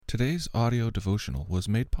Today's audio devotional was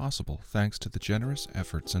made possible thanks to the generous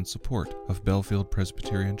efforts and support of Bellefield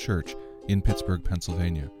Presbyterian Church in Pittsburgh,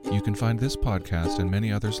 Pennsylvania. You can find this podcast and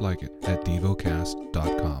many others like it at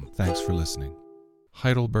devocast.com. Thanks for listening.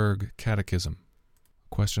 Heidelberg Catechism.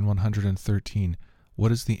 Question 113.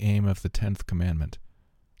 What is the aim of the 10th commandment?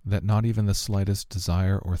 That not even the slightest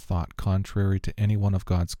desire or thought contrary to any one of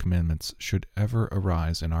God's commandments should ever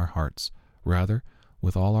arise in our hearts. Rather,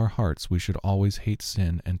 with all our hearts we should always hate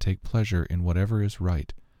sin and take pleasure in whatever is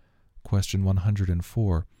right. Question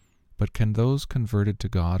 104. But can those converted to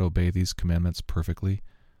God obey these commandments perfectly?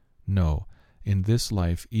 No. In this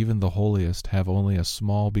life even the holiest have only a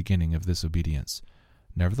small beginning of this obedience.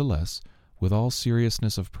 Nevertheless, with all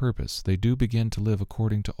seriousness of purpose, they do begin to live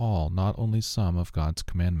according to all, not only some, of God's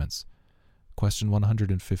commandments. Question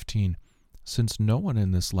 115. Since no one in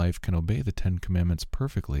this life can obey the 10 Commandments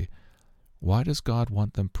perfectly, why does God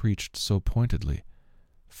want them preached so pointedly?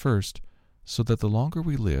 First, so that the longer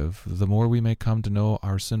we live, the more we may come to know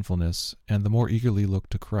our sinfulness, and the more eagerly look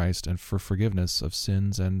to Christ and for forgiveness of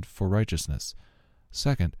sins and for righteousness.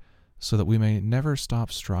 Second, so that we may never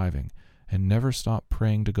stop striving, and never stop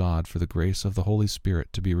praying to God for the grace of the Holy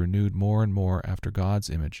Spirit to be renewed more and more after God's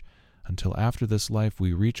image, until after this life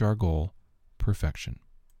we reach our goal, perfection.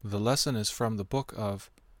 The lesson is from the book of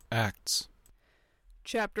Acts.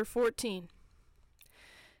 Chapter 14.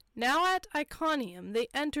 Now at Iconium they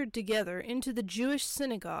entered together into the Jewish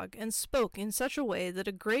synagogue and spoke in such a way that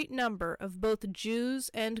a great number of both Jews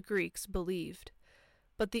and Greeks believed.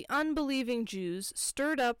 But the unbelieving Jews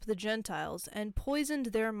stirred up the Gentiles and poisoned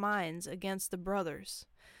their minds against the brothers.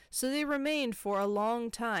 So they remained for a long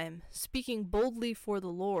time, speaking boldly for the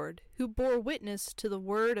Lord, who bore witness to the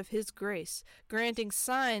word of his grace, granting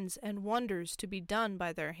signs and wonders to be done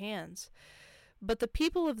by their hands. But the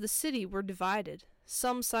people of the city were divided.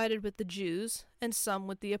 Some sided with the Jews, and some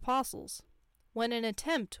with the apostles. When an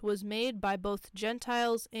attempt was made by both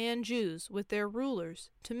Gentiles and Jews with their rulers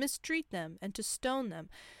to mistreat them and to stone them,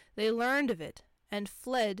 they learned of it, and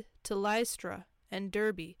fled to Lystra and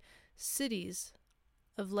Derbe, cities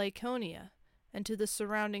of Lycaonia, and to the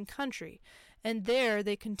surrounding country, and there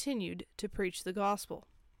they continued to preach the gospel.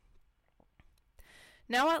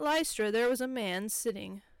 Now at Lystra there was a man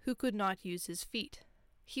sitting who could not use his feet.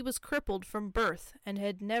 He was crippled from birth and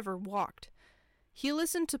had never walked. He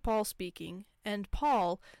listened to Paul speaking, and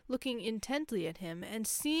Paul, looking intently at him, and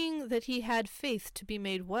seeing that he had faith to be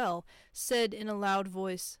made well, said in a loud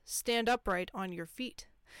voice, "Stand upright on your feet."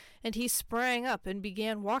 And he sprang up and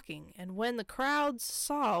began walking, and when the crowds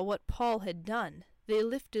saw what Paul had done, they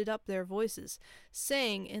lifted up their voices,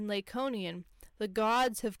 saying in Lycaonian, "The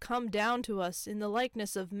gods have come down to us in the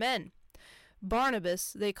likeness of men."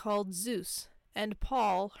 Barnabas they called Zeus, and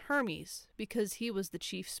Paul Hermes, because he was the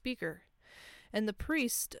chief speaker. And the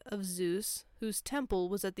priest of Zeus, whose temple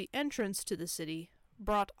was at the entrance to the city,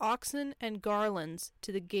 brought oxen and garlands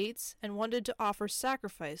to the gates and wanted to offer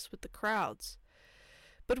sacrifice with the crowds.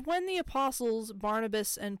 But when the apostles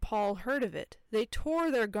Barnabas and Paul heard of it, they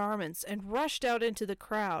tore their garments and rushed out into the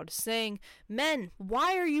crowd, saying, "Men,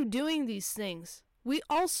 why are you doing these things? We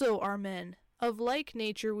also are men, of like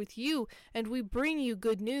nature with you, and we bring you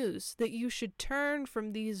good news, that you should turn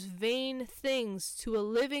from these vain things to a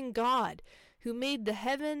living God, who made the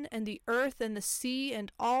heaven and the earth and the sea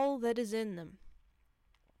and all that is in them.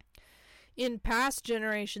 In past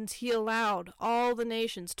generations he allowed all the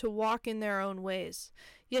nations to walk in their own ways.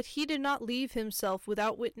 Yet he did not leave himself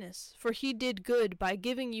without witness, for he did good by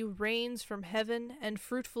giving you rains from heaven and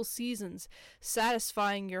fruitful seasons,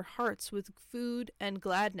 satisfying your hearts with food and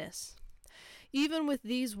gladness." Even with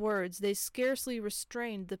these words they scarcely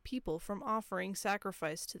restrained the people from offering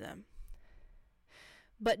sacrifice to them.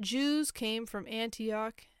 But Jews came from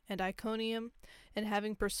Antioch and Iconium, and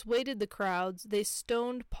having persuaded the crowds, they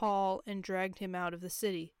stoned Paul and dragged him out of the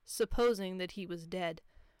city, supposing that he was dead.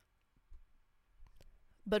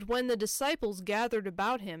 But when the disciples gathered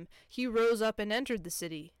about him, he rose up and entered the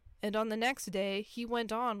city, and on the next day he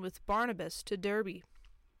went on with Barnabas to Derbe.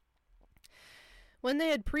 When they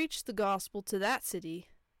had preached the gospel to that city,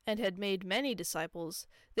 and had made many disciples,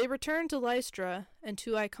 they returned to Lystra and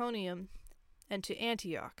to Iconium and to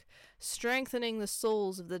Antioch, strengthening the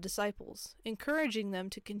souls of the disciples, encouraging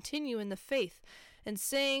them to continue in the faith, and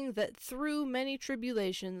saying that through many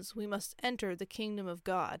tribulations we must enter the kingdom of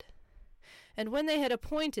God. And when they had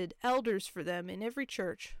appointed elders for them in every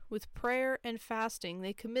church, with prayer and fasting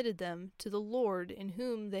they committed them to the Lord in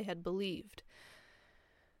whom they had believed.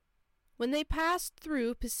 When they passed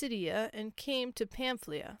through Pisidia and came to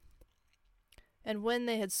Pamphylia, and when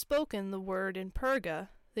they had spoken the word in Perga,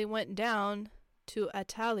 they went down to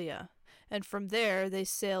Attalia, and from there they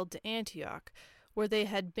sailed to Antioch, where they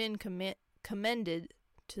had been commended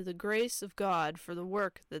to the grace of God for the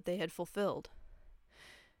work that they had fulfilled.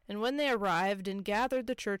 And when they arrived and gathered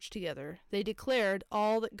the church together, they declared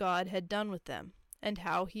all that God had done with them, and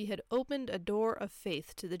how he had opened a door of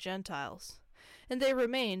faith to the Gentiles. And they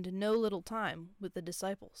remained no little time with the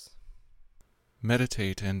disciples.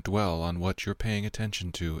 Meditate and dwell on what you're paying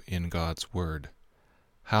attention to in God's Word.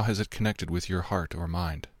 How has it connected with your heart or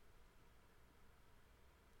mind?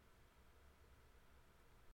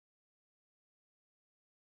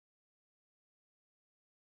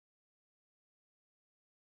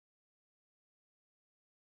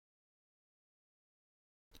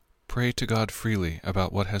 Pray to God freely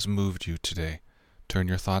about what has moved you today. Turn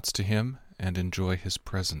your thoughts to Him and enjoy His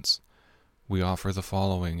presence. We offer the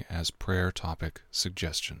following as prayer topic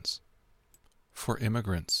suggestions. For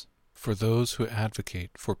immigrants, for those who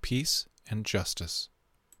advocate for peace and justice.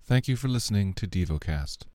 Thank you for listening to DevoCast.